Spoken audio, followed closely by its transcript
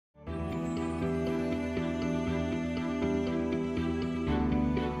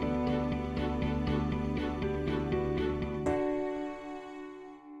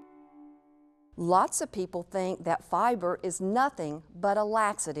Lots of people think that fiber is nothing but a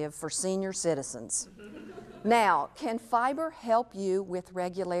laxative for senior citizens. Now, can fiber help you with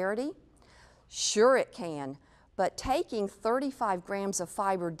regularity? Sure it can, but taking 35 grams of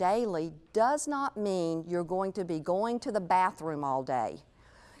fiber daily does not mean you're going to be going to the bathroom all day.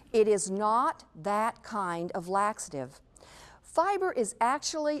 It is not that kind of laxative. Fiber is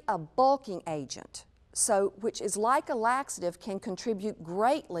actually a bulking agent, which is like a laxative, can contribute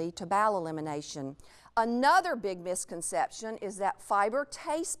greatly to bowel elimination. Another big misconception is that fiber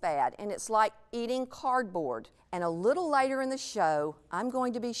tastes bad and it's like eating cardboard. And a little later in the show, I'm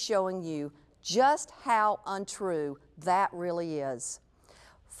going to be showing you just how untrue that really is.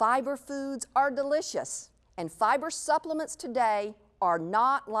 Fiber foods are delicious, and fiber supplements today are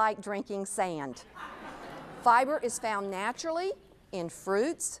not like drinking sand. Fiber is found naturally in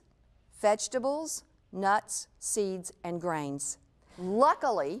fruits, vegetables, nuts, seeds, and grains.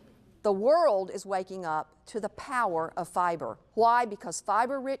 Luckily, the world is waking up to the power of fiber. Why? Because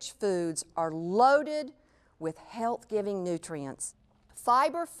fiber-rich foods are loaded with health-giving nutrients.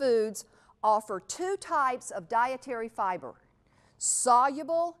 Fiber foods offer two types of dietary fiber,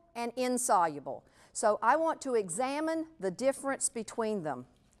 soluble and insoluble. So I want to examine the difference between them.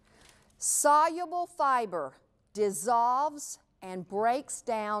 Soluble fiber dissolves and breaks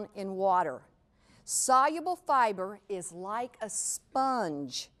down in water. Soluble fiber is like a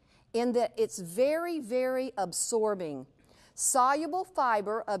sponge in that it's very, very absorbing. Soluble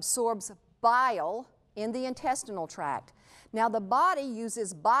fiber absorbs bile in the intestinal tract. Now the body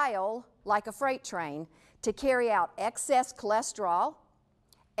uses bile like a freight train to carry out excess cholesterol,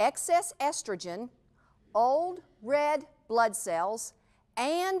 excess estrogen, old red blood cells,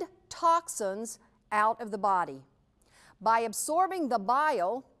 and toxins out of the body. By absorbing the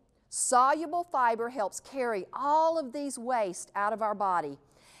bile, soluble fiber helps carry all of these waste out of our body.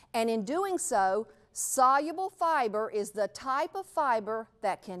 And in doing so, soluble fiber is the type of fiber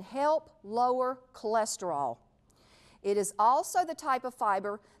that can help lower cholesterol. It is also the type of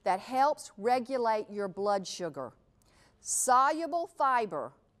fiber that helps regulate your blood sugar. Soluble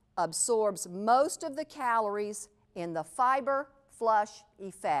fiber absorbs most of the calories in the fiber flush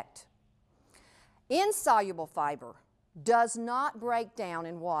effect. Insoluble fiber does not break down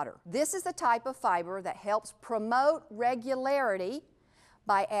in water. This is the type of fiber that helps promote regularity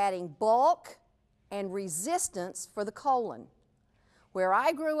by adding bulk and resistance for the colon. Where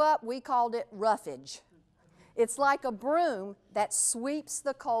I grew up, we called it roughage. It's like a broom that sweeps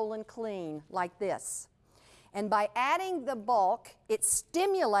the colon clean, like this. And by adding the bulk, it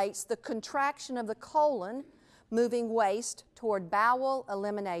stimulates the contraction of the colon, moving waste toward bowel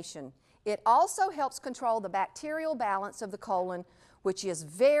elimination. It also helps control the bacterial balance of the colon, which is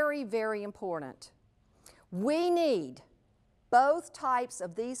very, very important. We need both types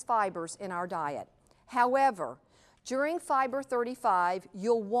of these fibers in our diet. However, during Fiber 35,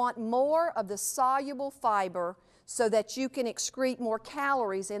 you'll want more of the soluble fiber so that you can excrete more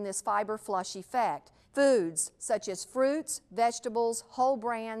calories in this fiber flush effect. Foods such as fruits, vegetables, whole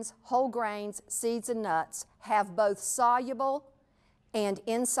brands, whole grains, seeds, and nuts have both soluble and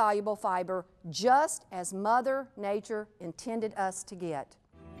insoluble fiber, just as Mother Nature intended us to get.